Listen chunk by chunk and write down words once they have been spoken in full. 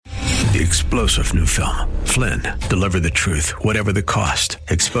The explosive new film, Flynn, deliver the truth, whatever the cost,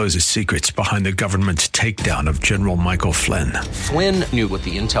 exposes secrets behind the government's takedown of General Michael Flynn. Flynn knew what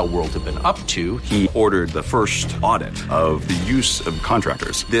the intel world had been up to. He ordered the first audit of the use of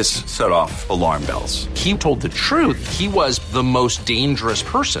contractors. This set off alarm bells. He told the truth. He was the most dangerous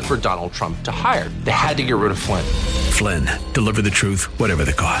person for Donald Trump to hire. They had to get rid of Flynn. Flynn, deliver the truth, whatever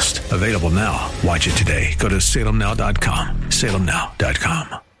the cost. Available now. Watch it today. Go to salemnow.com.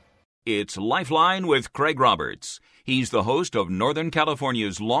 salemnow.com. It's Lifeline with Craig Roberts. He's the host of Northern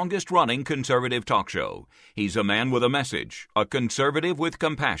California's longest-running conservative talk show. He's a man with a message, a conservative with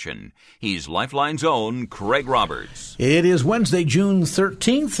compassion. He's Lifeline's own Craig Roberts. It is Wednesday, June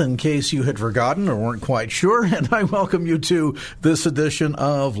 13th, in case you had forgotten or weren't quite sure, and I welcome you to this edition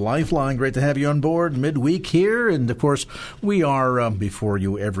of Lifeline. Great to have you on board midweek here, and of course, we are before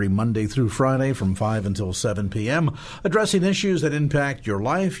you every Monday through Friday from 5 until 7 p.m., addressing issues that impact your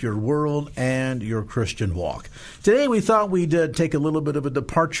life, your world, and your Christian walk. Today, we thought we'd take a little bit of a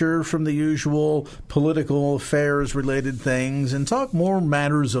departure from the usual political affairs-related things and talk more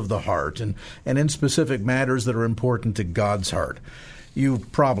matters of the heart and in specific matters that are important to God's heart.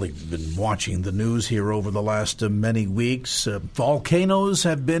 You've probably been watching the news here over the last many weeks. Volcanoes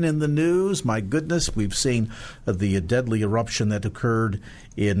have been in the news. My goodness, we've seen the deadly eruption that occurred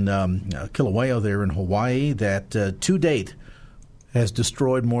in Kilauea there in Hawaii that to date has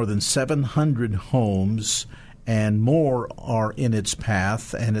destroyed more than 700 homes, and more are in its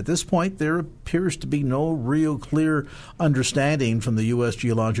path. And at this point, there appears to be no real clear understanding from the U.S.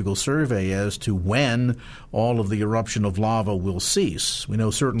 Geological Survey as to when all of the eruption of lava will cease. We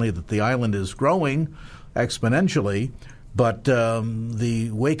know certainly that the island is growing exponentially, but the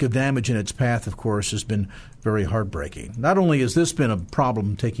wake of damage in its path, of course, has been very heartbreaking. Not only has this been a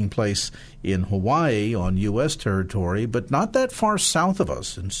problem taking place in Hawaii on U.S. territory, but not that far south of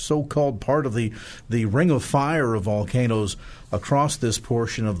us, and so-called part of the ring of fire of volcanoes across this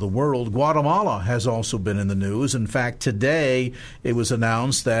portion of the world. Guatemala has also been in the news. In fact, today it was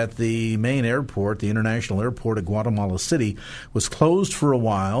announced that the main airport, the international airport at Guatemala City, was closed for a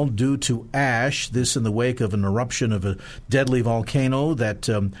while due to ash, this in the wake of an eruption of a deadly volcano that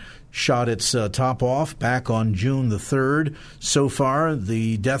shot its top off back on June the 3rd. So far,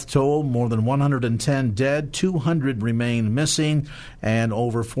 the death toll, more than 110 dead, 200 remain missing, and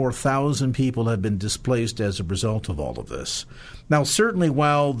over 4,000 people have been displaced as a result of all of this. Now, certainly,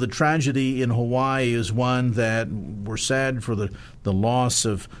 while the tragedy in Hawaii is one that we're sad for the loss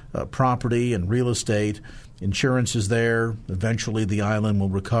of property and real estate, insurance is there. Eventually, the island will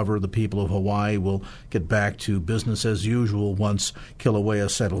recover. The people of Hawaii will get back to business as usual once Kilauea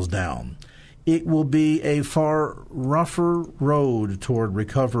settles down. It will be a far rougher road toward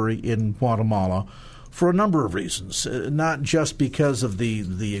recovery in Guatemala for a number of reasons, not just because of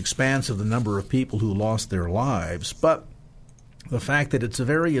the expanse of the number of people who lost their lives, but the fact that it's a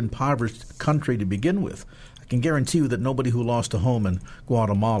very impoverished country to begin with. I can guarantee you that nobody who lost a home in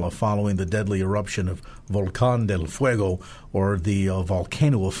Guatemala following the deadly eruption of Volcán del Fuego or the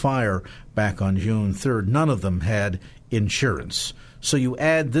volcano of fire back on June 3rd, none of them had insurance. So you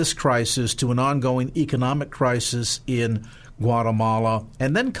add this crisis to an ongoing economic crisis in Guatemala,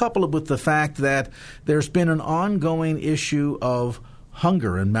 and then couple it with the fact that there's been an ongoing issue of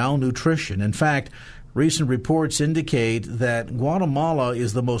hunger and malnutrition. In fact, recent reports indicate that Guatemala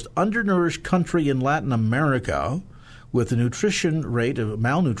is the most undernourished country in Latin America, with a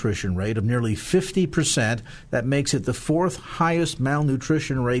malnutrition rate of nearly 50%. That makes it the fourth highest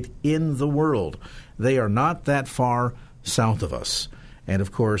malnutrition rate in the world. They are not that far south of us. And,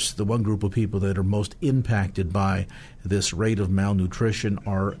 of course, the one group of people that are most impacted by this rate of malnutrition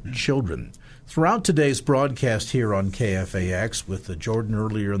are children. Throughout today's broadcast here on KFAX with Jordan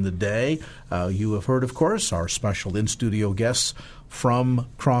earlier in the day, you have heard, of course, our special in-studio guests from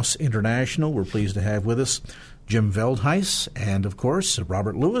Cross International. We're pleased to have with us Jim Veldhuis and, of course,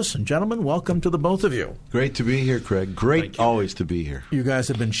 Robert Lewis. And, gentlemen, welcome to the both of you. Great to be here, Craig. Great always to be here. You guys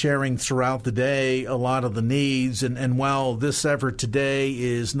have been sharing throughout the day a lot of the needs. And while this effort today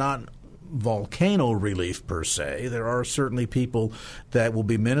is not volcano relief per se, there are certainly people that will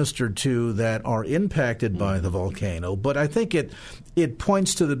be ministered to that are impacted by the volcano. But I think it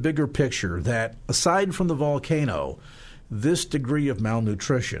points to the bigger picture that aside from the volcano, this degree of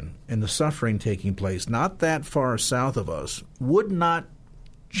malnutrition and the suffering taking place not that far south of us would not,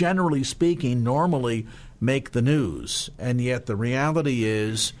 generally speaking, normally make the news. And yet the reality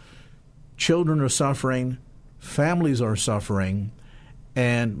is children are suffering, families are suffering,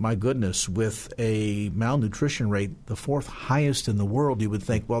 and my goodness, with a malnutrition rate, the fourth highest in the world, you would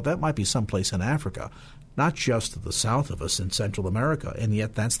think, well, that might be someplace in Africa. not just to the south of us in Central America, and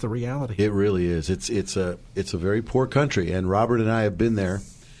yet that's the reality. It really is. It's a very poor country, and Robert and I have been there,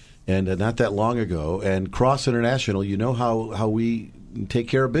 and not that long ago. And Cross International, you know how we take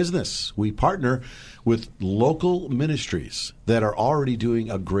care of business. We partner with local ministries that are already doing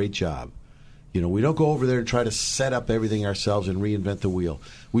a great job. You know, we don't go over there and try to set up everything ourselves and reinvent the wheel.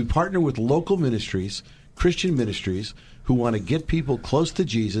 We partner with local ministries, Christian ministries, who want to get people close to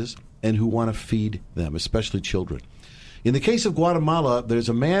Jesus and who want to feed them, especially children. In the case of Guatemala, there's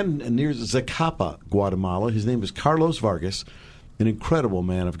a man near Zacapa, Guatemala. His name is Carlos Vargas, an incredible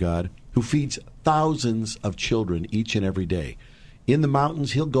man of God who feeds thousands of children each and every day. In the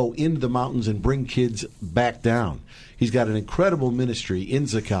mountains, he'll go into the mountains and bring kids back down. He's got an incredible ministry in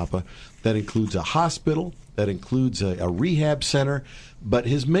Zacapa that includes a hospital, that includes a rehab center, but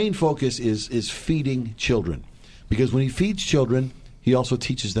his main focus is feeding children. Because when he feeds children, he also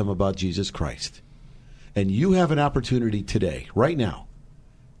teaches them about Jesus Christ. And you have an opportunity today, right now,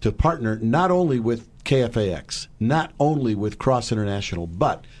 to partner not only with KFAX, not only with Cross International,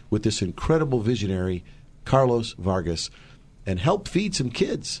 but with this incredible visionary, Carlos Vargas, and help feed some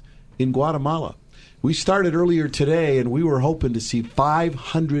kids in Guatemala. We started earlier today, and we were hoping to see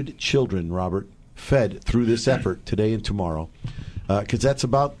 500 children, Robert, fed through this effort today and tomorrow, because that's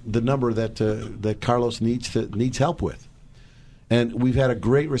about the number that Carlos needs help with. And we've had a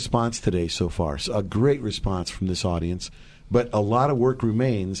great response today so far, a great response from this audience, but a lot of work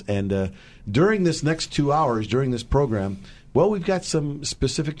remains. And during this next 2 hours, during this program, well, we've got some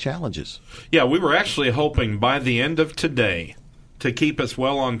specific challenges. Yeah, we were actually hoping by the end of today to keep us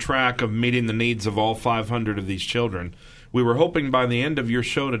well on track of meeting the needs of all 500 of these children. We were hoping by the end of your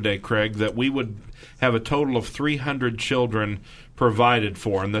show today, Craig, that we would have a total of 300 children provided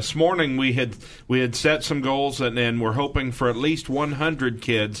for. And this morning we had set some goals, and we're hoping for at least 100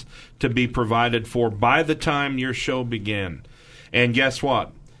 kids to be provided for by the time your show began. And guess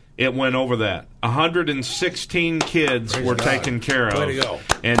what? It went over that. 116 kids were taken care of. Way to go.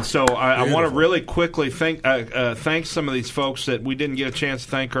 And so I want to really quickly thank some of these folks that we didn't get a chance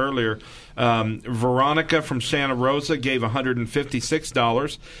to thank earlier. Veronica from Santa Rosa gave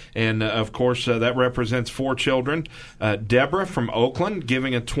 $156, and of course that represents 4 children. Deborah from Oakland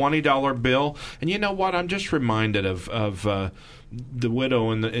giving a $20 bill. And you know what? I'm just reminded of the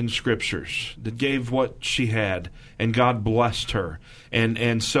widow in Scriptures that gave what she had, and God blessed her.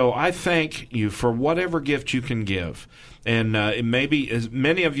 And so I thank you for whatever gift you can give. And maybe as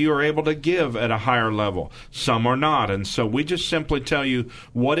many of you are able to give at a higher level. Some are not. And so we just simply tell you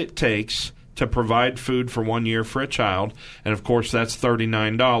what it takes to provide food for 1 year for a child. And, of course, that's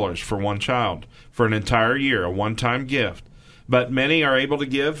 $39 for one child for an entire year, a one-time gift. But many are able to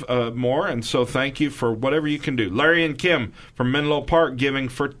give more, and so thank you for whatever you can do. Larry and Kim from Menlo Park giving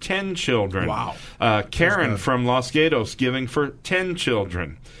for 10 children. Wow. Karen from Los Gatos giving for 10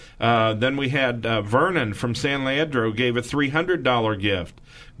 children. Then we had Vernon from San Leandro gave a $300 gift.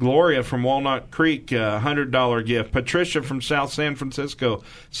 Gloria from Walnut Creek, $100 gift. Patricia from South San Francisco,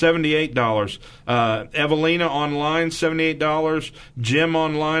 $78. Evelina online, $78. Jim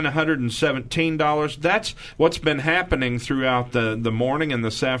online, $117. That's what's been happening throughout the morning and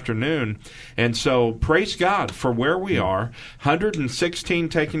this afternoon. And so praise God for where we are. 116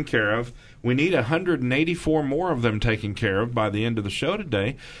 taken care of. We need 184 more of them taken care of by the end of the show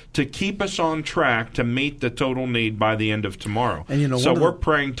today to keep us on track to meet the total need by the end of tomorrow. And, you know, so we're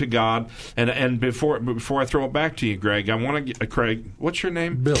praying to God. And before I throw it back to you, Greg, I want to get Craig. What's your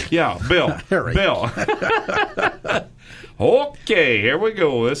name? Bill. Yeah, Bill. Bill. Okay, here we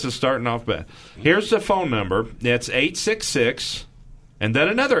go. This is starting off bad. Here's the phone number. It's 866, and then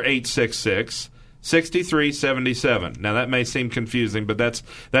another 866. 6377. Now, that may seem confusing, but that's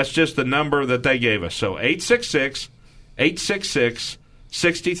just the number that they gave us. So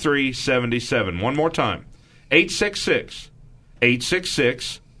 866-6377. One more time.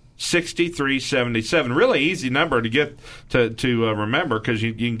 866-6377. Really easy number to get to remember, because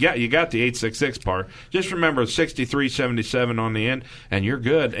you got the 866 part. Just remember 6377 on the end, and you're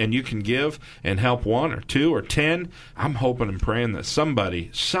good, and you can give and help 1 or 2 or 10. I'm hoping and praying that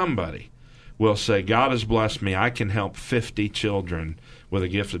somebody will say, God has blessed me. I can help 50 children with a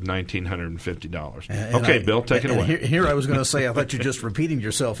gift of $1,950. Okay, Bill, take it away. Here I was going to say, I thought you're just repeating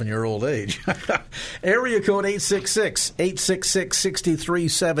yourself in your old age. Area code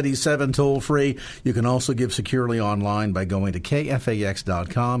 866-866-6377, toll-free. You can also give securely online by going to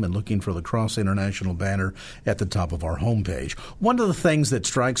KFAX.com and looking for the Cross International banner at the top of our homepage. One of the things that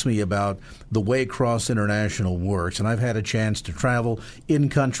strikes me about the way Cross International works, and I've had a chance to travel in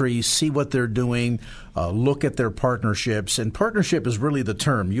country, see what they're doing, look at their partnerships, and partnership is really really the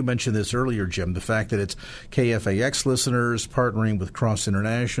term. You mentioned this earlier, Jim, the fact that it's KFAX listeners partnering with Cross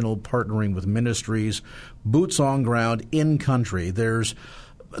International, partnering with ministries, boots on ground in country. There's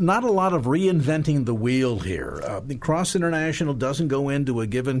not a lot of reinventing the wheel here. Cross International doesn't go into a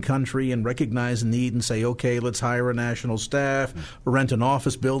given country and recognize a need and say, okay, let's hire a national staff, rent an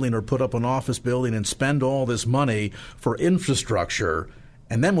office building or put up an office building and spend all this money for infrastructure,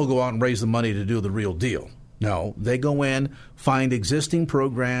 and then we'll go out and raise the money to do the real deal. No, they go in, find existing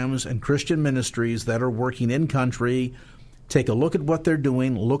programs and Christian ministries that are working in country, take a look at what they're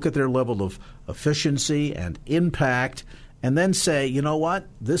doing, look at their level of efficiency and impact, and then say, you know what,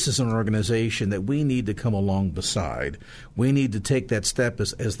 this is an organization that we need to come along beside. We need to take that step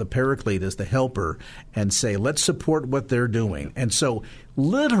as the paraclete, as the helper, and say, let's support what they're doing. And so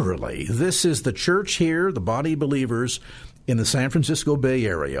literally, this is the church here, the body of believers in the San Francisco Bay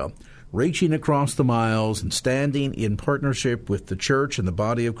Area, reaching across the miles and standing in partnership with the church and the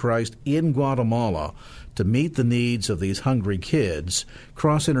body of Christ in Guatemala to meet the needs of these hungry kids.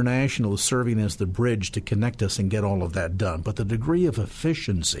 Cross International is serving as the bridge to connect us and get all of that done. But the degree of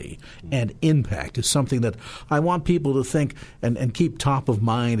efficiency and impact is something that I want people to think and keep top of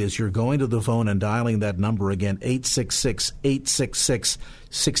mind as you're going to the phone and dialing that number again,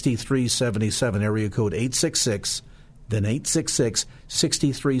 866-866-6377, area code 866, then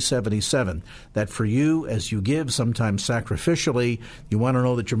 866-6377. That for you, as you give, sometimes sacrificially, you want to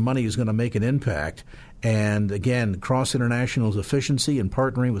know that your money is going to make an impact. And again, Cross International's efficiency in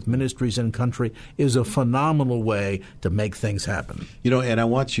partnering with ministries in country is a phenomenal way to make things happen. You know, and I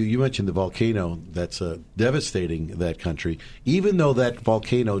want you mentioned the volcano that's devastating that country. Even though that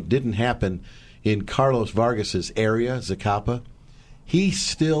volcano didn't happen in Carlos Vargas's area, Zacapa, he's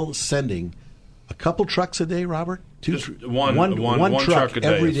still sending a couple trucks a day, Robert? One truck a day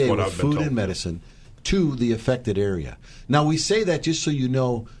every day with food and medicine to the affected area. Now, we say that just so you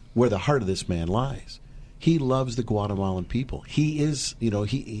know where the heart of this man lies. He loves the Guatemalan people. He is,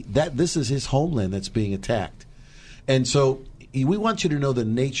 this is his homeland that's being attacked. And so we want you to know the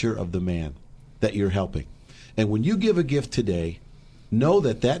nature of the man that you're helping. And when you give a gift today, know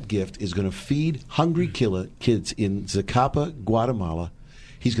that that gift is going to feed hungry kids in Zacapa, Guatemala.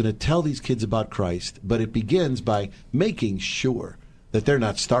 He's going to tell these kids about Christ, but it begins by making sure that they're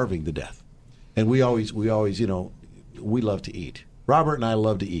not starving to death. And we always, we love to eat. Robert and I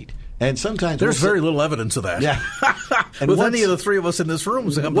love to eat. And sometimes there's very little evidence of that. Yeah. And with any of the three of us in this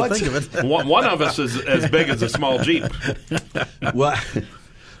room, so come to think of it. One of us is as big as a small Jeep. Well,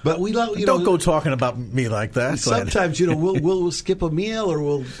 but we love, don't go talking about me like that. Sometimes, we'll skip a meal or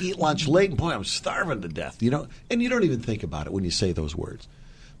we'll eat lunch late, and boy, I'm starving to death, and you don't even think about it when you say those words.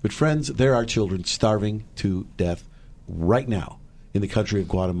 But friends, there are children starving to death right now in the country of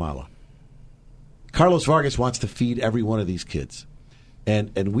Guatemala. Carlos Vargas wants to feed every one of these kids.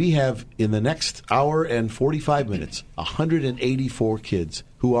 And we have, in the next hour and 45 minutes, 184 kids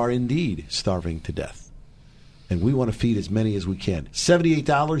who are indeed starving to death. And we want to feed as many as we can.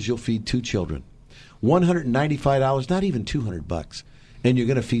 $78, you'll feed 2 children. $195, not even $200, and you're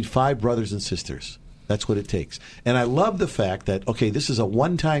going to feed 5 brothers and sisters. That's what it takes. And I love the fact that, okay, this is a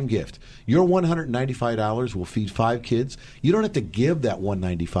one-time gift. Your $195 will feed 5 kids. You don't have to give that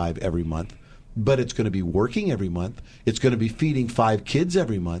 $195 every month. But it's going to be working every month. It's going to be feeding 5 kids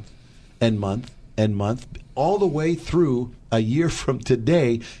every month, all the way through a year from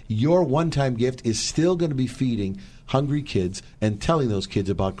today. Your one-time gift is still going to be feeding hungry kids and telling those kids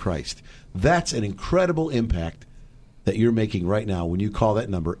about Christ. That's an incredible impact that you're making right now when you call that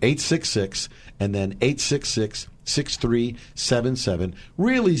number, 866, and then 866-6377.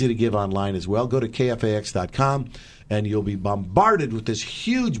 Real easy to give online as well. Go to KFAX.com, and you'll be bombarded with this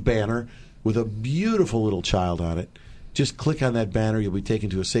huge banner with a beautiful little child on it. Just click on that banner. You'll be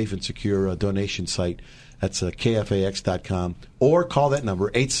taken to a safe and secure donation site. That's KFAX.com. Or call that number,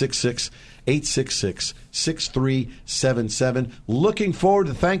 866-866-6377. Looking forward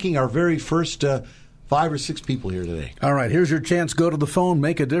to thanking our very first 5 or 6 people here today. All right, here's your chance. Go to the phone,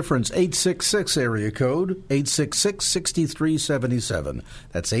 make a difference. 866 area code, 866-6377.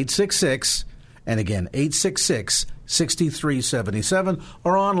 That's 866, and again, 866-6377,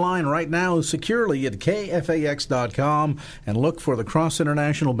 or online right now securely at KFAX.com and look for the Cross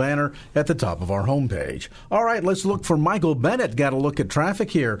International banner at the top of our homepage. All right, let's look for Michael Bennett. Got a look at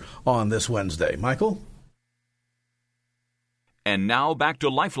traffic here on this Wednesday. Michael? And now back to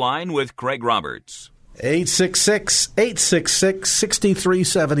Lifeline with Craig Roberts.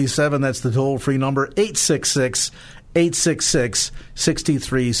 866-866-6377. That's the toll-free number, 866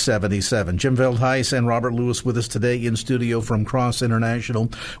 866-6377. Jim Veldheis and Robert Lewis with us today in studio from Cross International.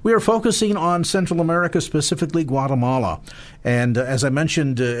 We are focusing on Central America, specifically Guatemala. And as I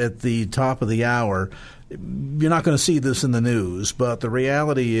mentioned at the top of the hour, you're not going to see this in the news, but the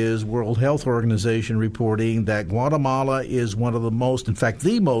reality is World Health Organization reporting that Guatemala is one of the most, in fact,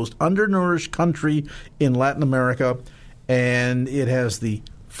 the most undernourished country in Latin America, and it has the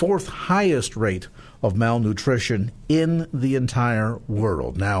fourth highest rate of malnutrition in the entire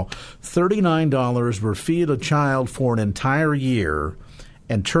world. Now, $39 will feed a child for an entire year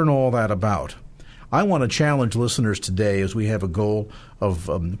and turn all that about. I want to challenge listeners today as we have a goal of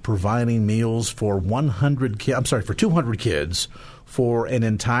providing meals for 200 kids for an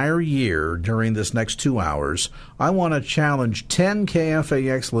entire year during this next 2 hours. I want to challenge 10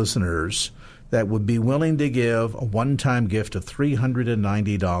 KFAX listeners that would be willing to give a one-time gift of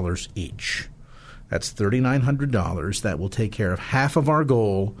 $390 each. That's $3,900. That will take care of half of our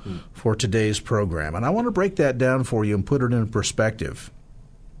goal for today's program. And I want to break that down for you and put it in perspective.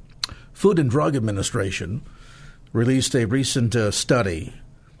 Food and Drug Administration released a recent study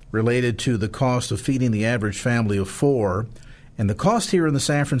related to the cost of feeding the average family of four. And the cost here in the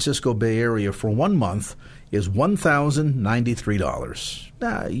San Francisco Bay Area for 1 month is $1,093.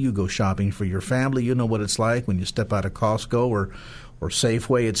 Now, you go shopping for your family. You know what it's like when you step out of Costco or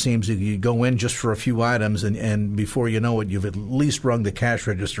Safeway. It seems you go in just for a few items, and before you know it, you've at least rung the cash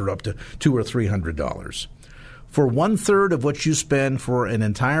register up to $200 or $300. For 1/3 of what you spend for an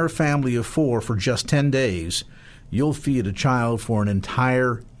entire family of four for just 10 days, you'll feed a child for an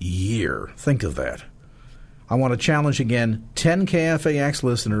entire year. Think of that. I want to challenge again 10 KFAX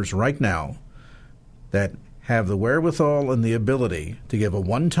listeners right now that have the wherewithal and the ability to give a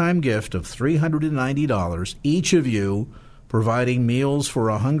one-time gift of $390, each of you, providing meals for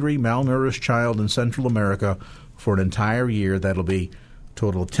a hungry, malnourished child in Central America for an entire year. That'll be a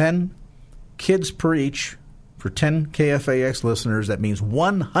total of 10 kids per each. For 10 KFAX listeners, that means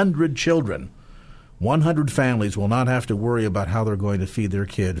 100 children. 100 families will not have to worry about how they're going to feed their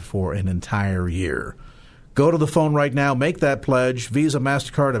kid for an entire year. Go to the phone right now. Make that pledge. Visa,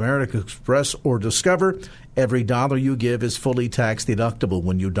 MasterCard, American Express, or Discover. Every dollar you give is fully tax deductible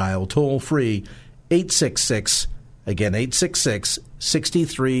when you dial toll-free 866, again,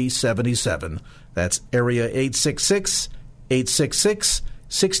 866-6377. That's area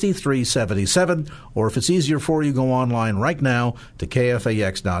 866-866-6377. Or if it's easier for you, go online right now to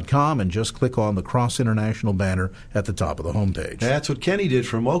KFAX.com and just click on the Cross International banner at the top of the homepage. That's what Kenny did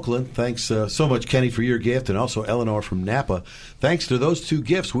from Oakland. Thanks so much, Kenny, for your gift, and also Eleanor from Napa. Thanks to those two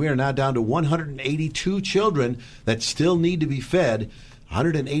gifts, we are now down to 182 children that still need to be fed.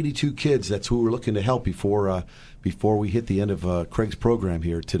 182 kids. That's who we're looking to help before we hit the end of Craig's program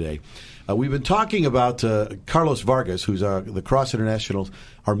here today. We've been talking about Carlos Vargas, who's the Cross International,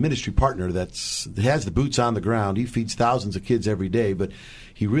 our ministry partner that has the boots on the ground. He feeds thousands of kids every day, but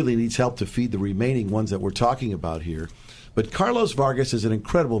he really needs help to feed the remaining ones that we're talking about here. But Carlos Vargas is an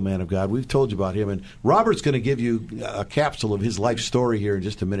incredible man of God. We've told you about him, and Robert's going to give you a capsule of his life story here in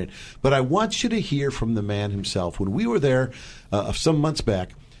just a minute. But I want you to hear from the man himself. When we were there some months back,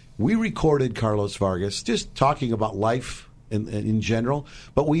 we recorded Carlos Vargas just talking about life in general,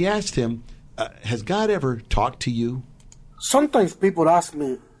 but we asked him, has God ever talked to you? Sometimes people ask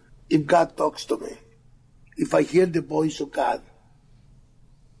me if God talks to me, if I hear the voice of God.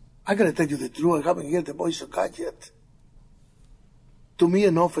 I got to tell you the truth, I haven't heard the voice of God yet. To me,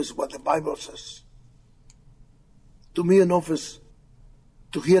 enough is what the Bible says. To me, enough is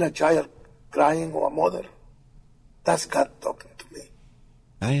to hear a child crying or a mother. That's God talking to me.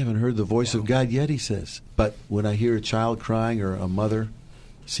 I haven't heard the voice of God yet, he says. But when I hear a child crying or a mother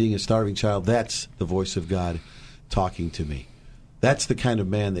seeing a starving child, that's the voice of God talking to me. That's the kind of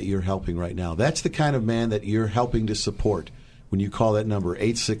man that you're helping right now. That's the kind of man that you're helping to support when you call that number,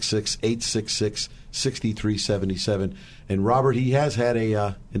 866-866-6377. And Robert, he has had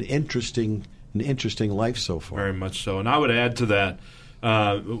an interesting life so far. Very much so. And I would add to that,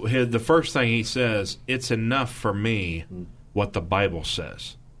 the first thing he says, it's enough for me what the Bible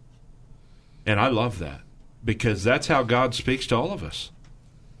says. And I love that, because that's how God speaks to all of us,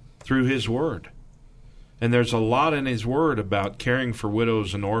 through his word. And there's a lot in his word about caring for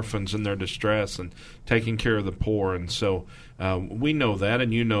widows and orphans in their distress and taking care of the poor. And so we know that,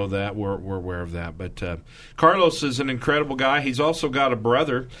 and you know that. We're aware of that. But Carlos is an incredible guy. He's also got a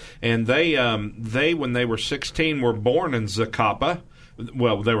brother, and they when they were 16, were born in Zacapa.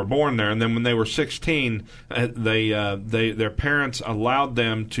 Well, they were born there, and then when they were 16, their parents allowed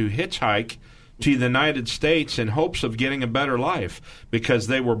them to hitchhike to the United States in hopes of getting a better life, because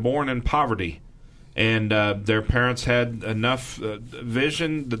they were born in poverty. And their parents had enough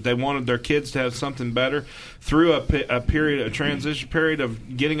vision that they wanted their kids to have something better. Through a transition period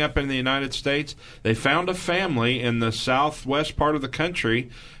of getting up in the United States, they found a family in the southwest part of the country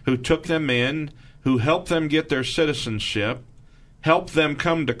who took them in, who helped them get their citizenship, helped them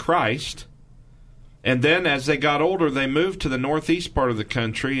come to Christ. And then as they got older, they moved to the northeast part of the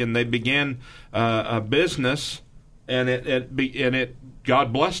country, and they began a business, and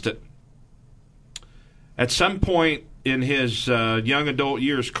God blessed it. At some point in his young adult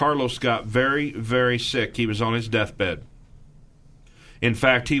years, Carlos got very, very sick. He was on his deathbed. In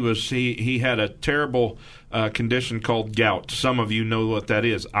fact, he had a terrible condition called gout. Some of you know what that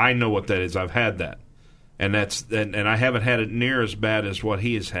is. I know what that is. I've had that, and I haven't had it near as bad as what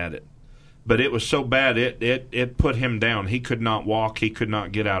he has had it. But it was so bad it put him down. He could not walk. He could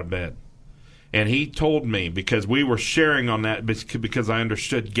not get out of bed. And he told me, because we were sharing on that because I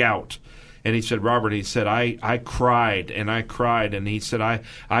understood gout. And he said, Robert, he said, I cried and I cried. And he said,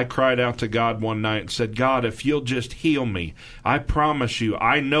 I cried out to God one night and said, God, if you'll just heal me, I promise you,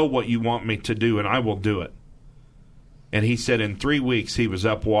 I know what you want me to do and I will do it. And he said in 3 weeks he was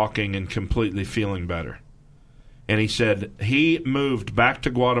up walking and completely feeling better. And he said he moved back to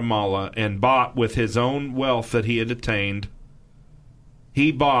Guatemala and bought with his own wealth that he had attained.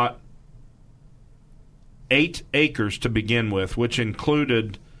 He bought 8 acres to begin with, which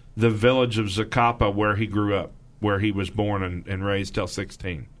included the village of Zacapa where he grew up, where he was born and raised till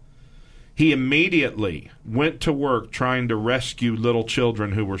 16. He immediately went to work trying to rescue little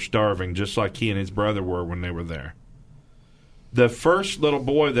children who were starving, just like he and his brother were when they were there. The first little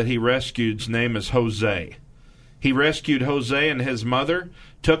boy that he rescued's name is Jose. He rescued Jose and his mother,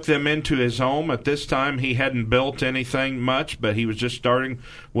 took them into his home. At this time, he hadn't built anything much, but he was just starting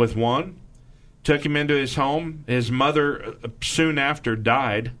with one. Took him into his home. His mother soon after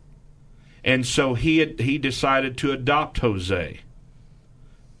died. And so he decided to adopt Jose.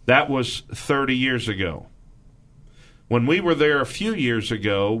 That was 30 years ago. When we were there a few years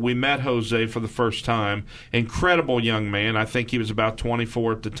ago, we met Jose for the first time. Incredible young man. I think he was about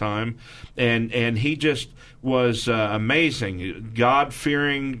 24 at the time. And he just was amazing.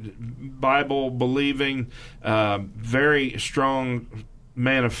 God-fearing, Bible-believing, very strong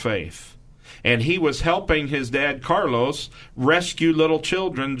man of faith. And he was helping his dad, Carlos, rescue little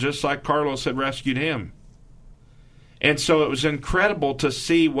children just like Carlos had rescued him. And so it was incredible to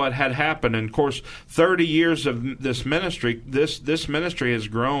see what had happened. And, of course, 30 years of this ministry, this ministry has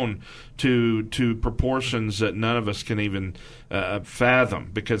grown to proportions that none of us can even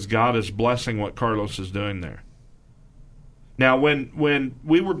fathom, because God is blessing what Carlos is doing there. Now, when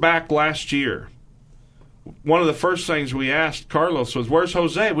we were back last year, one of the first things we asked Carlos was, where's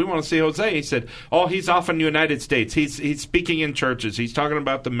Jose? We want to see Jose. He said, he's off in the United States. He's speaking in churches. He's talking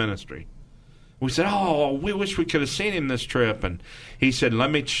about the ministry. We said, we wish we could have seen him this trip. And he said,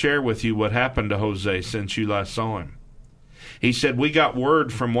 let me share with you what happened to Jose since you last saw him. He said, we got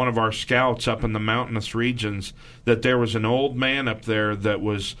word from one of our scouts up in the mountainous regions that there was an old man up there that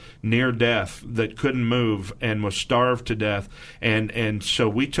was near death, that couldn't move and was starved to death. And so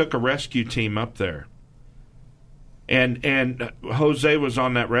we took a rescue team up there. And Jose was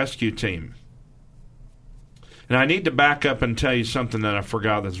on that rescue team. And I need to back up and tell you something that I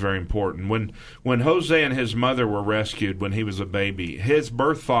forgot that's very important. When Jose and his mother were rescued when he was a baby, his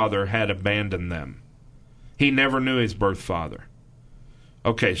birth father had abandoned them. He never knew his birth father.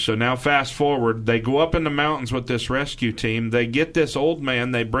 Okay, so now fast forward. They go up in the mountains with this rescue team. They get this old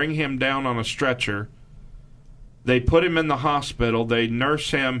man. They bring him down on a stretcher. They put him in the hospital, they nurse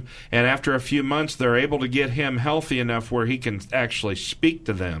him, and after a few months they're able to get him healthy enough where he can actually speak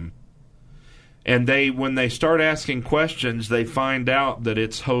to them. And when they start asking questions, they find out that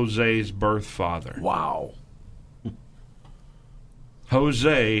it's Jose's birth father. Wow.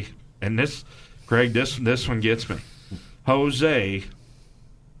 Jose, and this one gets me. Jose,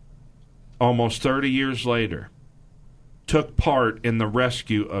 almost 30 years later, took part in the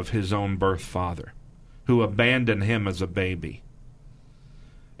rescue of his own birth father, who abandoned him as a baby.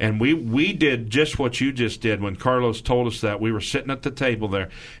 And we did just what you just did when Carlos told us that. We were sitting at the table there,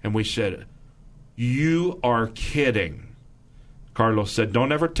 and we said, you are kidding. Carlos said,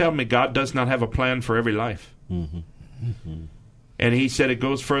 don't ever tell me God does not have a plan for every life. Mm-hmm. Mm-hmm. And he said, it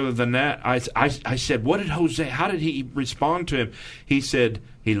goes further than that. I said, what did Jose, how did he respond to him? He said,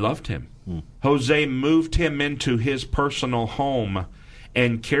 he loved him. Mm. Jose moved him into his personal home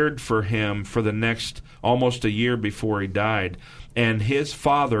and cared for him for the next almost a year before he died. And his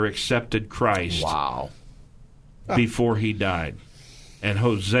father accepted Christ before he died. And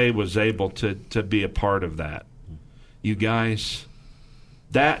Jose was able to be a part of that. You guys,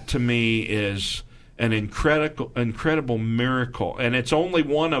 that to me is an incredible miracle. And it's only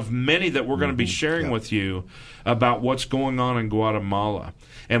one of many that we're going to be sharing with you about what's going on in Guatemala.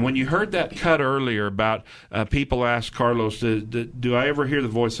 And when you heard that cut earlier about people ask Carlos, do I ever hear the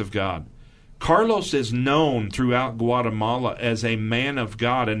voice of God? Carlos is known throughout Guatemala as a man of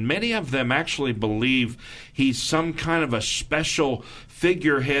God, and many of them actually believe he's some kind of a special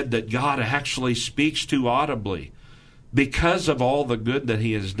figurehead that God actually speaks to audibly because of all the good that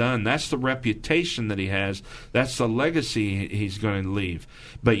he has done. That's the reputation that he has. That's the legacy he's going to leave.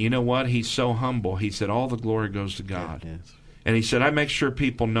 But you know what? He's so humble. He said, all the glory goes to God. Yes. And he said, I make sure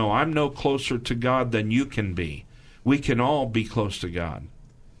people know I'm no closer to God than you can be. We can all be close to God.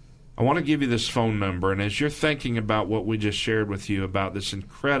 I want to give you this phone number, and as you're thinking about what we just shared with you about this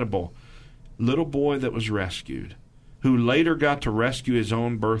incredible little boy that was rescued, who later got to rescue his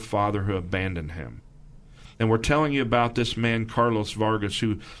own birth father who abandoned him. And we're telling you about this man, Carlos Vargas,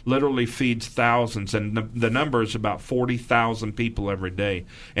 who literally feeds thousands, and the number is about 40,000 people every day.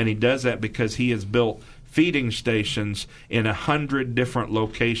 And he does that because he has built feeding stations in 100 different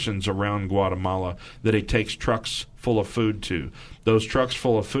locations around Guatemala that he takes trucks full of food to. Those trucks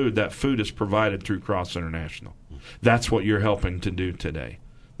full of food, that food is provided through Cross International. That's what you're helping to do today.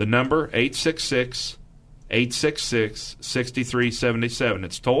 The number, 866-6377.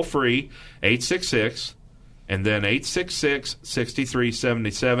 It's toll free, 866 and then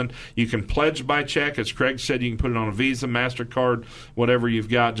 866-6377. You can pledge by check. As Craig said, you can put it on a Visa, MasterCard, whatever you've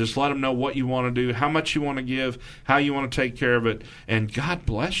got. Just let them know what you want to do, how much you want to give, how you want to take care of it. And God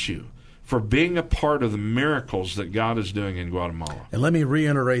bless you for being a part of the miracles that God is doing in Guatemala. And let me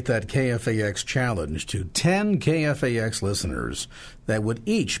reiterate that KFAX challenge to 10 KFAX listeners that would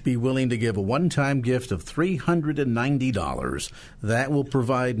each be willing to give a one-time gift of $390. That will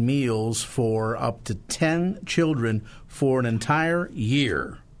provide meals for up to 10 children for an entire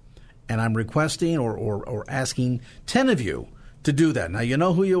year. And I'm requesting or asking 10 of you to do that. Now, you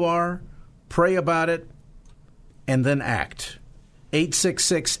know who you are. Pray about it and then act.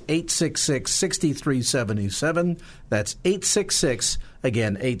 866-866-6377. That's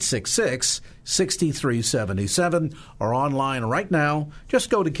 866-6377. Or online right now, just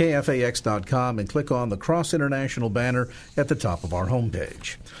go to KFAX.com and click on the Cross International banner at the top of our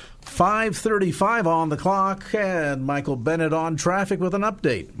homepage. 5:35 on the clock, and Michael Bennett on traffic with an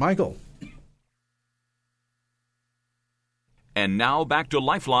update. Michael. And now back to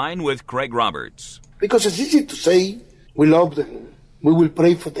Lifeline with Craig Roberts. Because it's easy to say, we love them. We will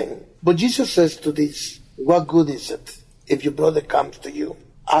pray for them. But Jesus says to this, what good is it if your brother comes to you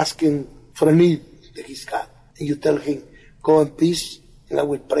asking for a need that he's got, and you tell him, go in peace and I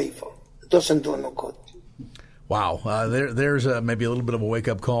will pray for him? It doesn't do no good. Wow. There's maybe a little bit of a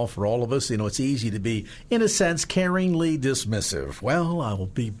wake-up call for all of us. You know, it's easy to be, in a sense, caringly dismissive. Well, I will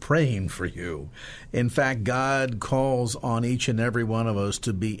be praying for you. In fact, God calls on each and every one of us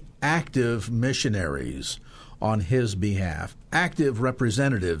to be active missionaries on his behalf, active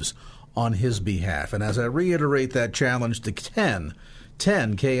representatives on his behalf. And as I reiterate that challenge to 10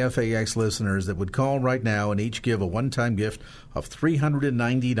 KFAX listeners that would call right now and each give a one-time gift of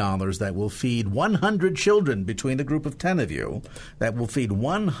 $390 that will feed 100 children between a group of 10 of you, that will feed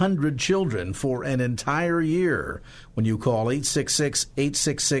 100 children for an entire year. When you call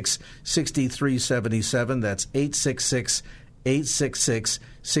 866-866-6377, that's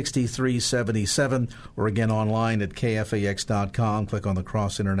 866-6377, or again online at KFAX.com. Click on the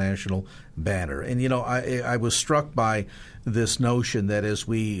Cross International banner. And, you know, I was struck by this notion that as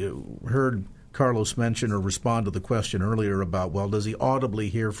we heard Carlos mention or respond to the question earlier about, well, does he audibly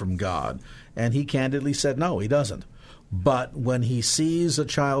hear from God? And he candidly said, no, he doesn't. But when he sees a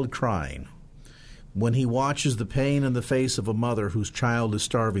child crying, when he watches the pain in the face of a mother whose child is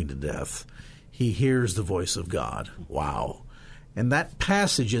starving to death, he hears the voice of God. Wow. And that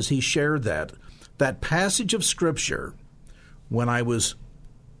passage, as he shared that passage of Scripture, when I was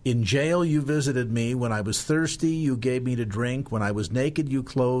in jail, you visited me. When I was thirsty, you gave me to drink. When I was naked, you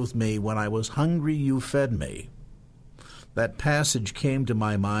clothed me. When I was hungry, you fed me. That passage came to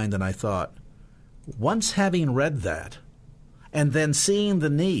my mind, and I thought, once having read that, and then seeing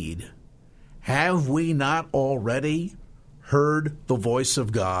the need, have we not already heard the voice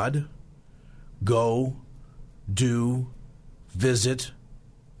of God? Go, do, visit,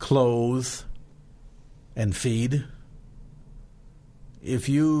 clothe, and feed. If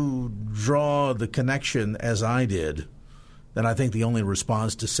you draw the connection as I did, then I think the only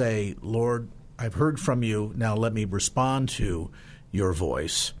response to say, Lord, I've heard from you, now let me respond to your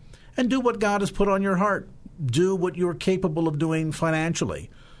voice. And do what God has put on your heart. Do what you're capable of doing financially.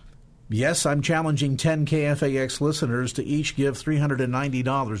 Yes, I'm challenging 10 KFAX listeners to each give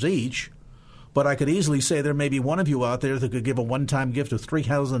 $390 each. But I could easily say there may be one of you out there that could give a one-time gift of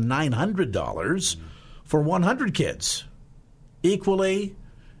 $3,900 for 100 kids. Equally,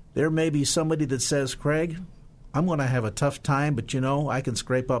 there may be somebody that says, Craig, I'm going to have a tough time, but I can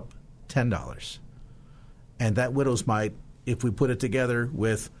scrape up $10. And that widow's mite, if we put it together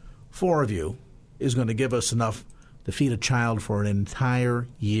with 4 of you, is going to give us enough to feed a child for an entire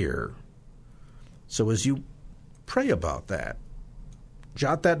year. So as you pray about that,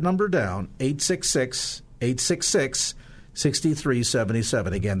 jot that number down,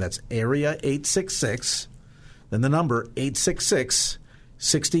 866-866-6377. Again, that's area 866, then the number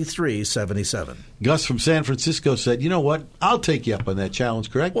 866-6377. Gus from San Francisco said, you know what? I'll take you up on that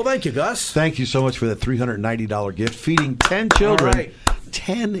challenge, Craig. Well, thank you, Gus. Thank you so much for that $390 gift. Feeding 10 children. All right.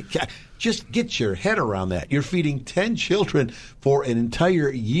 10. Just get your head around that. You're feeding 10 children for an entire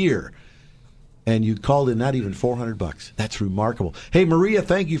year. And you called in not even $400. That's remarkable. Hey, Maria,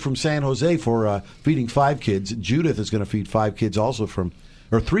 thank you from San Jose for feeding 5 kids. Judith is going to feed 5 kids also from,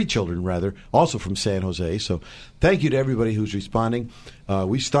 or 3 children rather, also from San Jose. So thank you to everybody who's responding.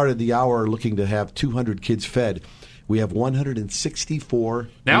 We started the hour looking to have 200 kids fed. We have 164.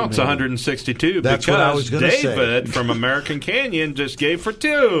 Now it's 162. That's what I was going to say. David from American Canyon just gave for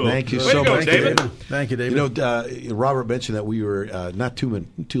 2. Thank you Way so to go, much, David. Thank you, David. Robert mentioned that we were not too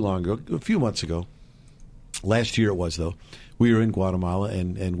long ago, a few months ago, last year it was though, we were in Guatemala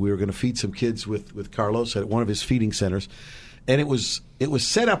and we were going to feed some kids with Carlos at one of his feeding centers, and it was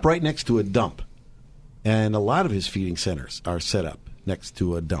set up right next to a dump, and a lot of his feeding centers are set up next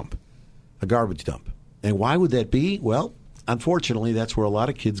to a dump, a garbage dump. And why would that be? Well, unfortunately, that's where a lot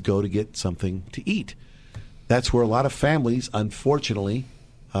of kids go to get something to eat. That's where a lot of families, unfortunately,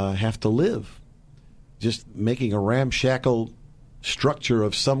 have to live, just making a ramshackle structure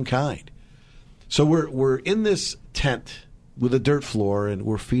of some kind. So we're in this tent with a dirt floor, and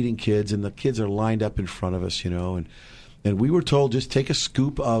we're feeding kids, and the kids are lined up in front of us, and we were told just take a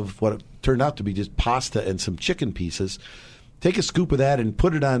scoop of what turned out to be just pasta and some chicken pieces. Take a scoop of that and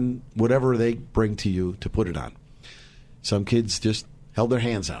put it on whatever they bring to you to put it on. Some kids just held their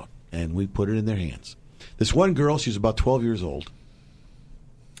hands out, and we put it in their hands. This one girl, she was about 12 years old.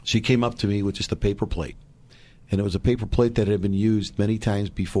 She came up to me with just a paper plate, and it was a paper plate that had been used many times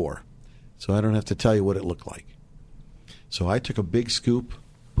before, so I don't have to tell you what it looked like. So I took a big scoop,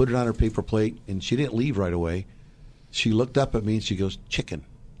 put it on her paper plate, and she didn't leave right away. She looked up at me, and she goes, chicken.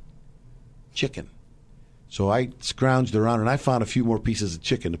 So I scrounged around, and I found a few more pieces of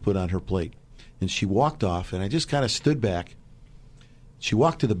chicken to put on her plate. And she walked off, and I just kind of stood back. She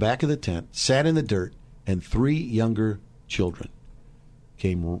walked to the back of the tent, sat in the dirt, and 3 younger children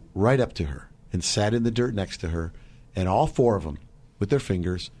came right up to her and sat in the dirt next to her, and all 4 of them, with their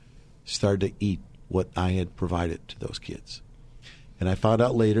fingers, started to eat what I had provided to those kids. And I found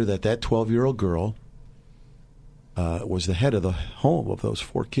out later that 12-year-old girl was the head of the home of those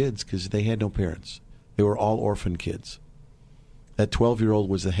 4 kids because they had no parents. They were all orphan kids. That 12-year-old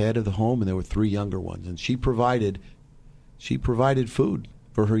was the head of the home, and there were 3 younger ones. And she provided food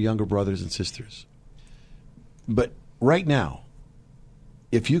for her younger brothers and sisters. But right now,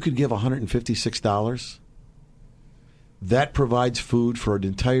 if you could give $156, that provides food for an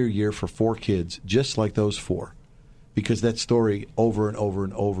entire year for 4 kids, just like those 4, because that story over and over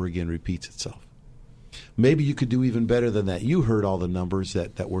and over again repeats itself. Maybe you could do even better than that. You heard all the numbers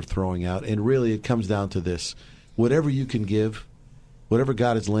that we're throwing out, and really it comes down to this. Whatever you can give, whatever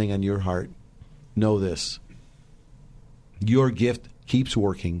God is laying on your heart, know this. Your gift keeps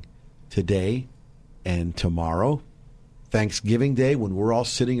working today and tomorrow. Thanksgiving Day, when we're all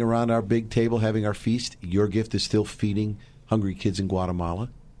sitting around our big table having our feast, your gift is still feeding hungry kids in Guatemala.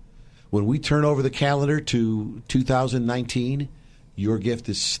 When we turn over the calendar to 2019, your gift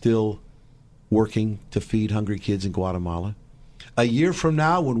is still working to feed hungry kids in Guatemala. A year from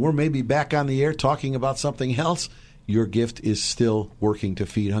now, when we're maybe back on the air talking about something else, your gift is still working to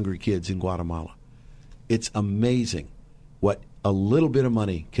feed hungry kids in Guatemala. It's amazing what a little bit of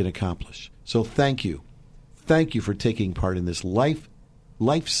money can accomplish. So thank you. Thank you for taking part in this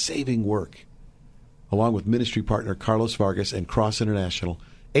life-saving work, along with ministry partner Carlos Vargas and Cross International.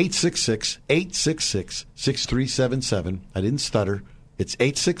 866-866-6377. I didn't stutter. It's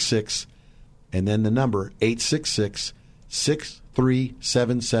 866 and then the number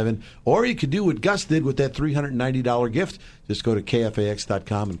 866-6377. Or you could do what Gus did with that $390 gift. Just go to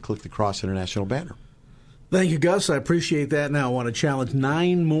KFAX.com and click the Cross International banner. Thank you, Gus. I appreciate that. Now, I want to challenge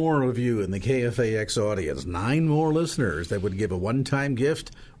 9 more of you in the KFAX audience, 9 more listeners that would give a one-time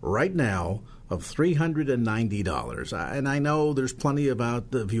gift right now of $390. And I know there's plenty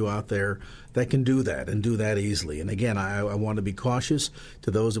of you out there that can do that and do that easily. And again, I want to be cautious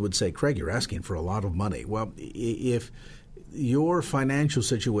to those that would say, Craig, you're asking for a lot of money. Well, if your financial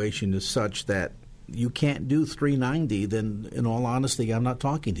situation is such that you can't do $390, then in all honesty, I'm not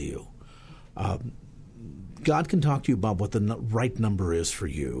talking to you. God can talk to you about what the right number is for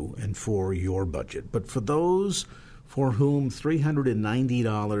you and for your budget. But for those for whom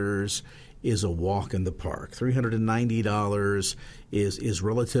 $390 is a walk in the park, $390 is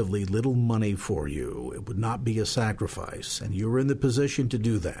relatively little money for you, it would not be a sacrifice, and you're in the position to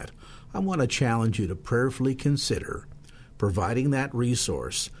do that, I want to challenge you to prayerfully consider providing that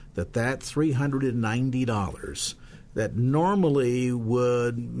resource, that $390 that normally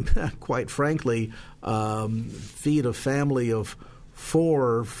would, quite frankly, feed a family of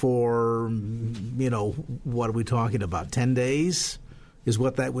 4 for, what are we talking about, 10 days is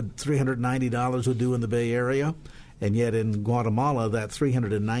what that $390 would do in the Bay Area. And yet in Guatemala, that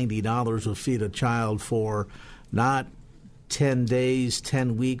 $390 will feed a child for not 10 days,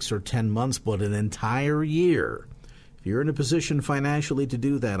 10 weeks, or 10 months, but an entire year. If you're in a position financially to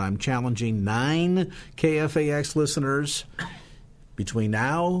do that, I'm challenging 9 KFAX listeners between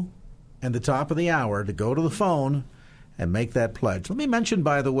now and the top of the hour to go to the phone and make that pledge. Let me mention,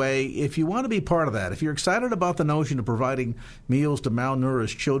 by the way, if you want to be part of that, if you're excited about the notion of providing meals to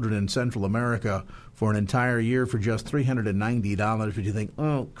malnourished children in Central America for an entire year for just $390, would you think,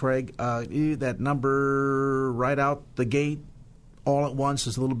 oh, Craig, that number right out the gate all at once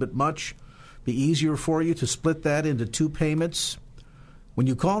is a little bit much? Be easier for you to split that into 2 payments? When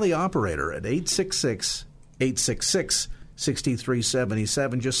you call the operator at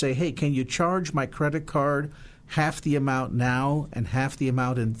 866-866-6377, just say, hey, can you charge my credit card half the amount now and half the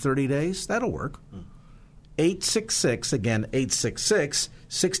amount in 30 days? That'll work. 866, again,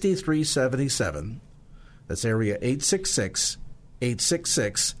 866-6377. That's area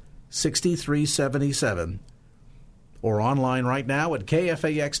 866-866-6377. Or online right now at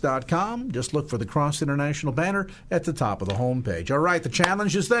KFAX.com. Just look for the Cross International banner at the top of the homepage. All right, the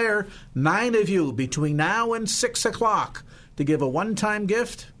challenge is there. 9 of you between now and 6 o'clock to give a one-time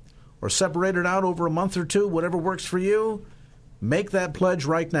gift or separate it out over a month or 2, whatever works for you. Make that pledge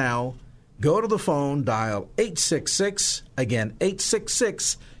right now. Go to the phone, dial 866, again,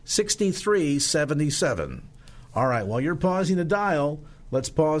 866-6377. All right, while you're pausing to dial, let's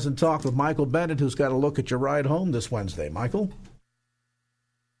pause and talk with Michael Bennett, who's got a look at your ride home this Wednesday. Michael?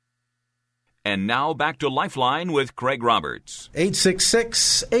 And now back to Lifeline with Craig Roberts.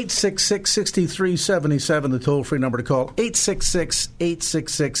 866-866-6377, the toll-free number to call,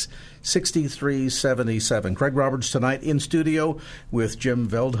 866-866-6377. Craig Roberts tonight in studio with Jim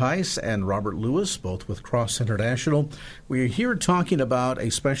Veldhuis and Robert Lewis, both with Cross International. We're here talking about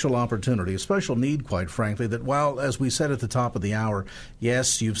a special opportunity, a special need, quite frankly, that while, as we said at the top of the hour,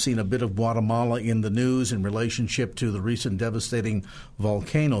 yes, you've seen a bit of Guatemala in the news in relationship to the recent devastating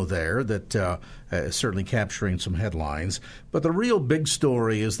volcano there that is certainly capturing some headlines. But the real big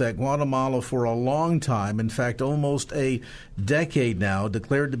story is that Guatemala, for a long time, in fact, almost a decade now,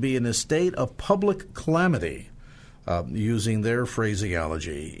 declared to be in a state of public calamity, using their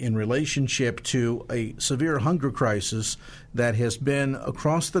phraseology, in relationship to a severe hunger crisis that has been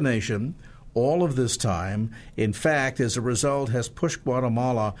across the nation all of this time. In fact, as a result, has pushed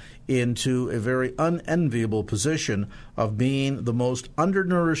Guatemala into a very unenviable position of being the most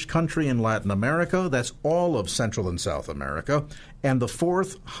undernourished country in Latin America. That's all of Central and South America, and the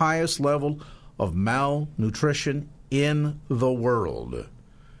 4th highest level of malnutrition in the world.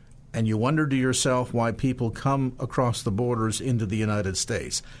 And you wonder to yourself why people come across the borders into the United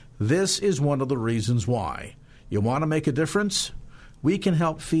States. This is one of the reasons why. You want to make a difference? We can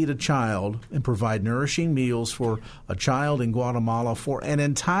help feed a child and provide nourishing meals for a child in Guatemala for an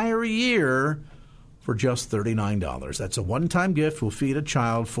entire year for just $39. That's a one-time gift. We'll feed a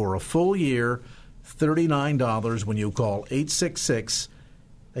child for a full year, $39 when you call 866.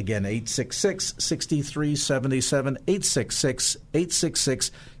 Again, 866-6377,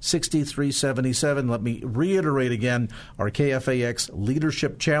 866-6377. Let me reiterate again our KFAX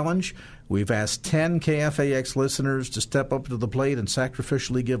Leadership Challenge. We've asked 10 KFAX listeners to step up to the plate and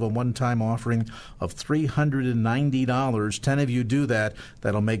sacrificially give a one-time offering of $390. 10 of you do that.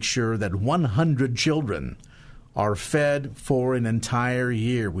 That'll make sure that 100 children are fed for an entire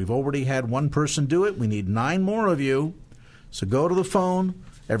year. We've already had one person do it. We need 9 more of you. So go to the phone.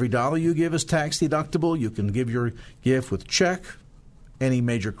 Every dollar you give is tax deductible. You can give your gift with check, any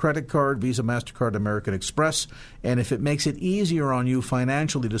major credit card, Visa, MasterCard, American Express. And if it makes it easier on you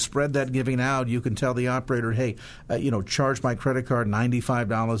financially to spread that giving out, you can tell the operator, hey, charge my credit card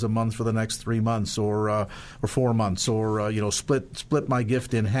 $95 a month for the next 3 months or 4 months, or split my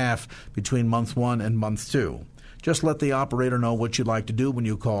gift in half between month 1 and month 2. Just let the operator know what you'd like to do when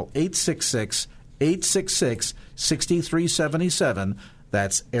you call 866-6377.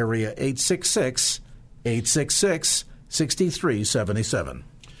 That's area 866-866-6377.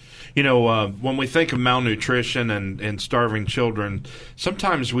 When we think of malnutrition and starving children,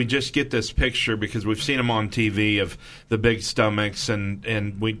 sometimes we just get this picture because we've seen them on TV of the big stomachs,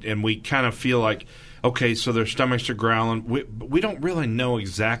 and we kind of feel like, okay, so their stomachs are growling. We don't really know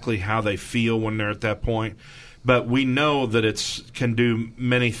exactly how they feel when they're at that point, but we know that it can do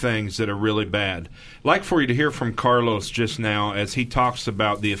many things that are really bad. I'd like for you to hear from Carlos just now as he talks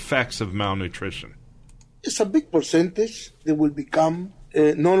about the effects of malnutrition. It's a big percentage that will become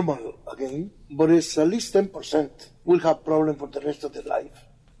normal again, but it's at least 10% will have problems for the rest of their life.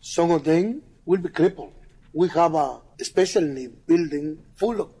 Some of them will be crippled. We have a special need building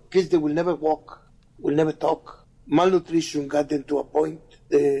full of kids that will never walk, will never talk. Malnutrition got them to a point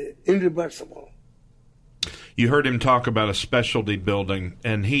irreversible. You heard him talk about a specialty building,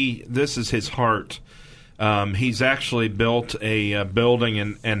 and this is his heart. He's actually built a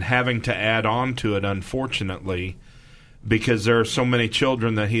building and having to add on to it, unfortunately, because there are so many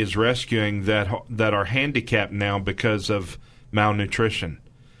children that he is rescuing that are handicapped now because of malnutrition.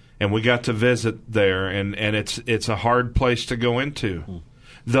 And we got to visit there, and it's a hard place to go into.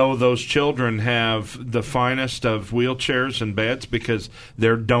 Though those children have the finest of wheelchairs and beds because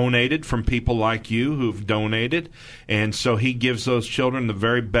they're donated from people like you who've donated, and so he gives those children the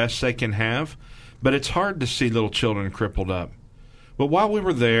very best they can have. But it's hard to see little children crippled up. But while we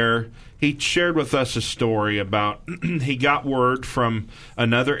were there, he shared with us a story about he got word from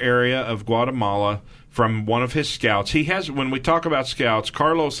another area of Guatemala from one of his scouts. He has, when we talk about scouts,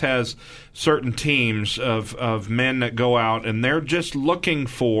 Carlos has certain teams of men that go out, and they're just looking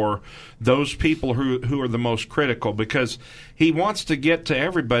for those people who are the most critical, because he wants to get to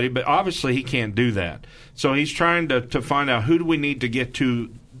everybody, but obviously he can't do that. So he's trying to find out who do we need to get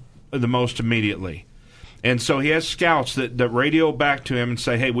to the most immediately. And so he has scouts that radio back to him and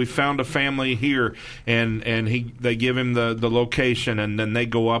say, hey, we found a family here, and they give him the location, and then they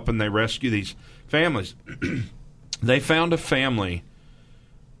go up and they rescue these families. They found a family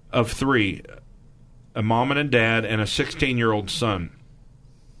of 3, a mom and a dad and a 16-year-old son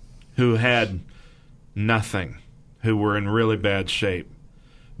who had nothing, who were in really bad shape.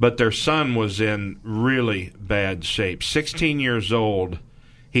 But their son was in really bad shape. 16 years old.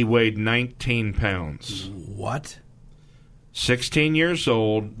 He weighed 19 pounds. What? 16 years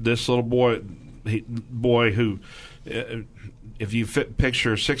old, this little boy who, if you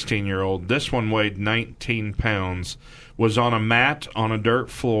picture a 16-year-old, this one weighed 19 pounds, was on a mat on a dirt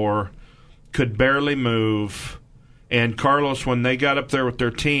floor, could barely move. And Carlos, when they got up there with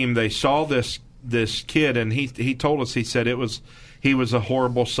their team, they saw this kid, and he told us, he said he was a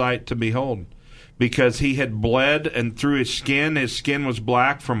horrible sight to behold. Because he had bled, and through his skin was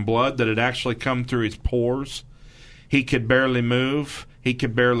black from blood that had actually come through his pores. He could barely move. He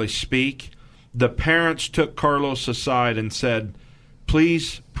could barely speak. The parents took Carlos aside and said,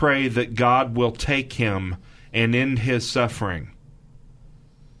 please pray that God will take him and end his suffering.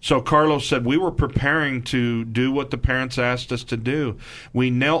 So Carlos said, we were preparing to do what the parents asked us to do.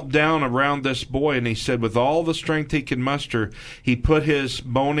 We knelt down around this boy, and he said, with all the strength he could muster, he put his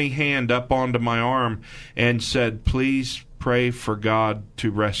bony hand up onto my arm and said, please pray for God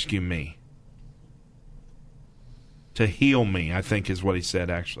to rescue me. To heal me, I think is what he said,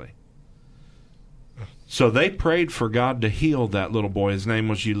 actually. So they prayed for God to heal that little boy. His name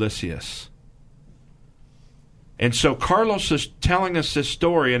was Ulysses. And so Carlos is telling us this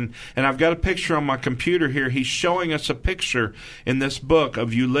story, and I've got a picture on my computer here. He's showing us a picture in this book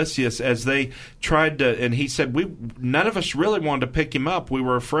of Ulysses as they tried to, and he said, none of us really wanted to pick him up. We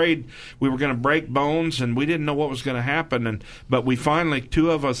were afraid we were going to break bones, and we didn't know what was going to happen. But we finally,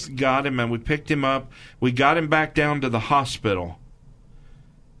 2 of us got him, and we picked him up. We got him back down to the hospital.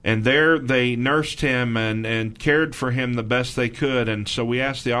 And there they nursed him and cared for him the best they could. And so we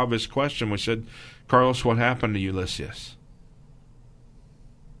asked the obvious question. We said, Carlos, what happened to Ulysses?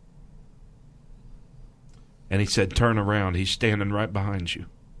 And he said, turn around. He's standing right behind you.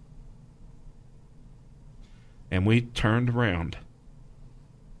 And we turned around.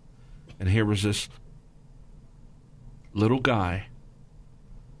 And here was this little guy,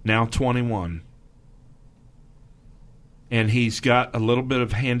 now 21. And he's got a little bit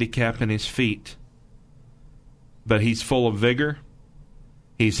of handicap in his feet. But he's full of vigor.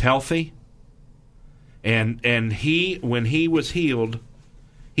 He's healthy. And he, when he was healed,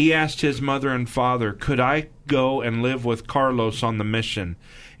 he asked his mother and father, could I go and live with Carlos on the mission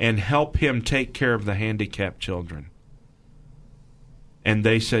and help him take care of the handicapped children? And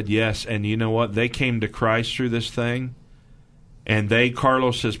they said yes. And you know what? They came to Christ through this thing. And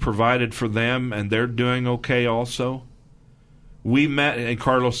Carlos has provided for them, and they're doing okay also. We met, and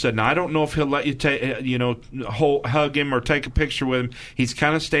Carlos said, now, I don't know if he'll let you hug him or take a picture with him. He's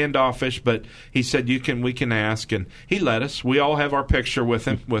kind of standoffish, but he said, we can ask. And he let us. We all have our picture with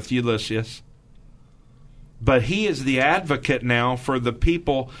him, with Ulysses. But he is the advocate now for the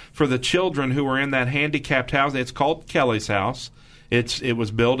people, for the children who are in that handicapped house. It's called Kelly's House. It was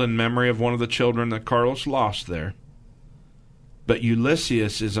built in memory of one of the children that Carlos lost there. But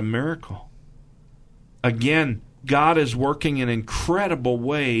Ulysses is a miracle. Again, God is working in incredible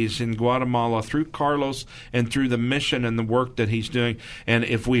ways in Guatemala through Carlos and through the mission and the work that he's doing. And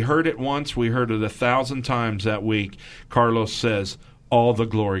if we heard it once, we heard it 1,000 times that week. Carlos says, all the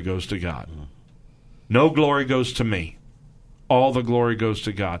glory goes to God. No glory goes to me. All the glory goes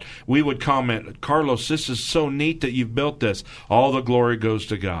to God. We would comment, Carlos, this is so neat that you've built this. All the glory goes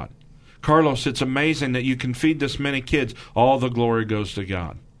to God. Carlos, it's amazing that you can feed this many kids. All the glory goes to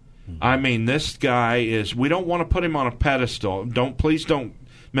God. I mean, this guy is, we don't want to put him on a pedestal. Please don't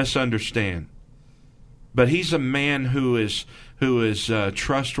misunderstand. But he's a man who is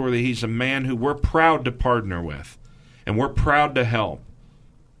trustworthy. He's a man who we're proud to partner with, and we're proud to help.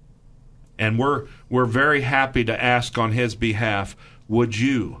 And we're very happy to ask on his behalf, would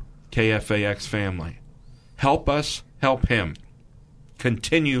you, KFAX family, help us help him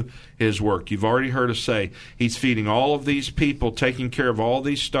continue his work? You've already heard us say he's feeding all of these people, taking care of all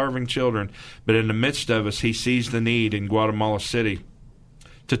these starving children, but in the midst of us, he sees the need in Guatemala City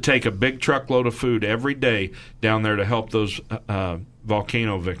to take a big truckload of food every day down there to help those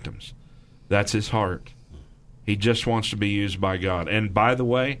volcano victims. That's his heart. He just wants to be used by God. And by the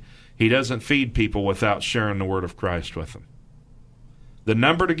way, he doesn't feed people without sharing the word of Christ with them. The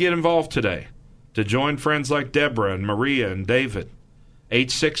number to get involved today, to join friends like Deborah and Maria and David,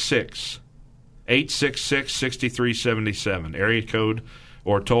 866-6377, area code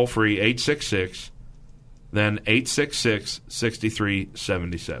or toll free 866, then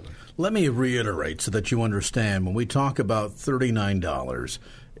 866-6377. Let me reiterate so that you understand. When we talk about $39,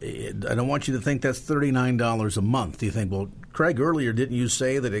 I don't want you to think that's $39 a month. You think, well, Craig, earlier didn't you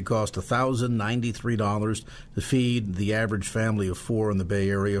say that it cost $1,093 to feed the average family of 4 in the Bay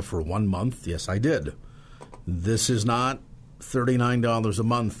Area for 1 month? Yes, I did. This is not $39 a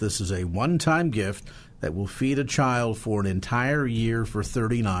month. This is a one-time gift that will feed a child for an entire year for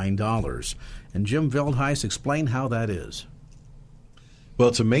 $39. And Jim Veldhuis, explain how that is. Well,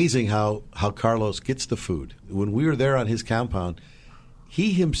 it's amazing how Carlos gets the food. When we were there on his compound,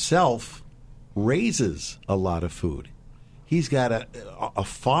 he himself raises a lot of food. He's got a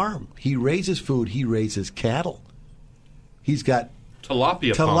farm. He raises food. He raises cattle. He's got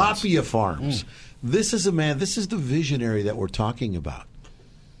tilapia farms. This is a man. This is the visionary that we're talking about,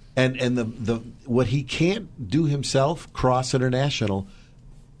 and the what he can't do himself. Cross International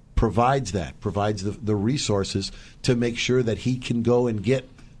provides the resources to make sure that he can go and get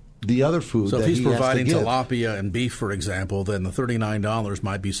the other food. So that if he's he providing has to tilapia and beef, for example, then the $39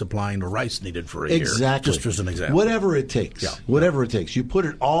 might be supplying the rice needed for a year. Exactly. Just as an example. Whatever it takes. Yeah. Whatever it takes. You put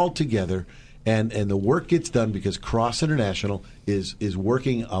it all together, and the work gets done because Cross International is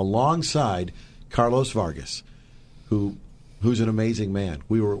working alongside Carlos Vargas, who's an amazing man.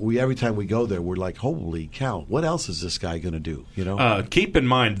 We every time we go there, we're like, holy cow, what else is this guy going to do? You know. Keep in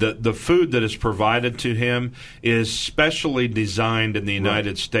mind that the food that is provided to him is specially designed in the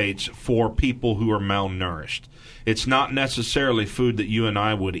United States for people who are malnourished. It's not necessarily food that you and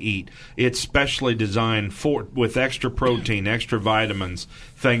I would eat. It's specially designed with extra protein, extra vitamins,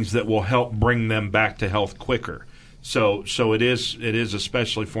 things that will help bring them back to health quicker. So it is a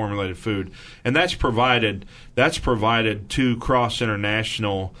specially formulated food, and that's provided to Cross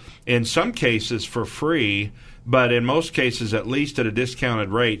International in some cases for free, but in most cases at least at a discounted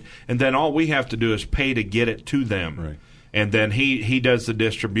rate. And then all we have to do is pay to get it to them. Right. And then he does the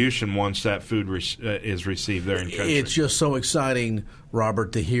distribution once that food is received there in country. It's just so exciting,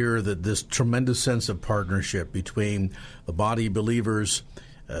 Robert, to hear that this tremendous sense of partnership between the body of believers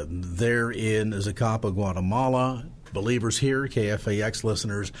there in Zacapa, Guatemala, believers here, KFAX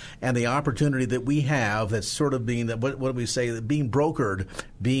listeners, and the opportunity that we have that's sort of being, what do we say, being brokered,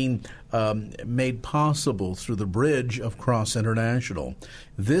 being made possible through the bridge of Cross International.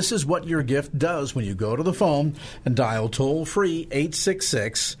 This is what your gift does when you go to the phone and dial toll-free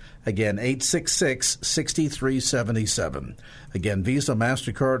 866, again, 866-6377. Again, Visa,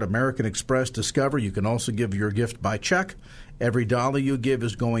 MasterCard, American Express, Discover. You can also give your gift by check. Every dollar you give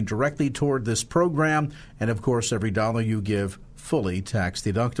is going directly toward this program, and, of course, every dollar you give fully tax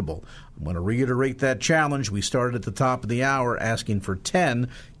deductible. I want to reiterate that challenge. We started at the top of the hour asking for 10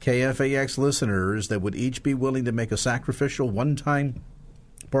 KFAX listeners that would each be willing to make a sacrificial one-time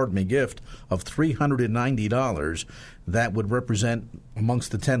gift of $390. That would represent,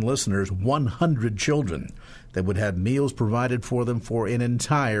 amongst the 10 listeners, 100 children that would have meals provided for them for an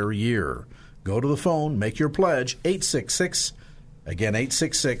entire year. Go to the phone, make your pledge, 866, again,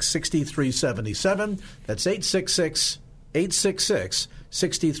 866-6377. That's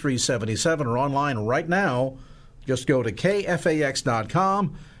 866-6377, or online right now. Just go to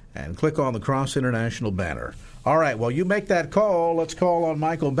KFAX.com and click on the Cross International banner. All right, well, you make that call. Let's call on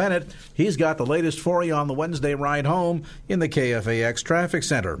Michael Bennett. He's got the latest for you on the Wednesday ride home in the KFAX Traffic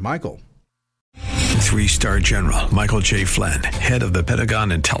Center. Michael. 3-star General Michael J. Flynn, head of the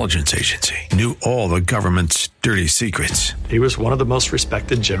Pentagon Intelligence Agency, knew all the government's dirty secrets. He was one of the most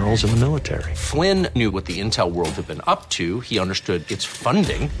respected generals in the military. Flynn knew what the intel world had been up to. He understood its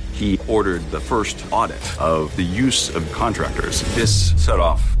funding. He ordered the first audit of the use of contractors. This set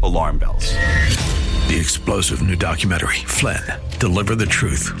off alarm bells. The explosive new documentary, Flynn, Deliver the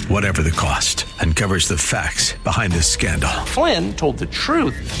Truth, Whatever the Cost, uncovers the facts behind this scandal. Flynn told the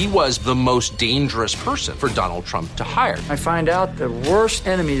truth. He was the most dangerous person for Donald Trump to hire. I find out the worst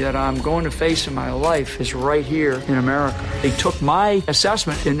enemy that I'm going to face in my life is right here in America. They took my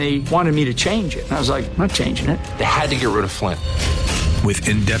assessment and they wanted me to change it. And I was like, I'm not changing it. They had to get rid of Flynn. With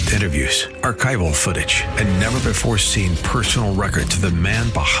in-depth interviews, archival footage, and never-before-seen personal records of the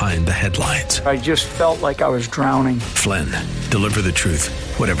man behind the headlines. I just felt like I was drowning. Flynn, Deliver the Truth,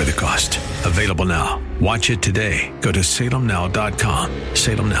 Whatever the Cost. Available now. Watch it today. Go to salemnow.com.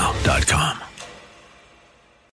 salemnow.com.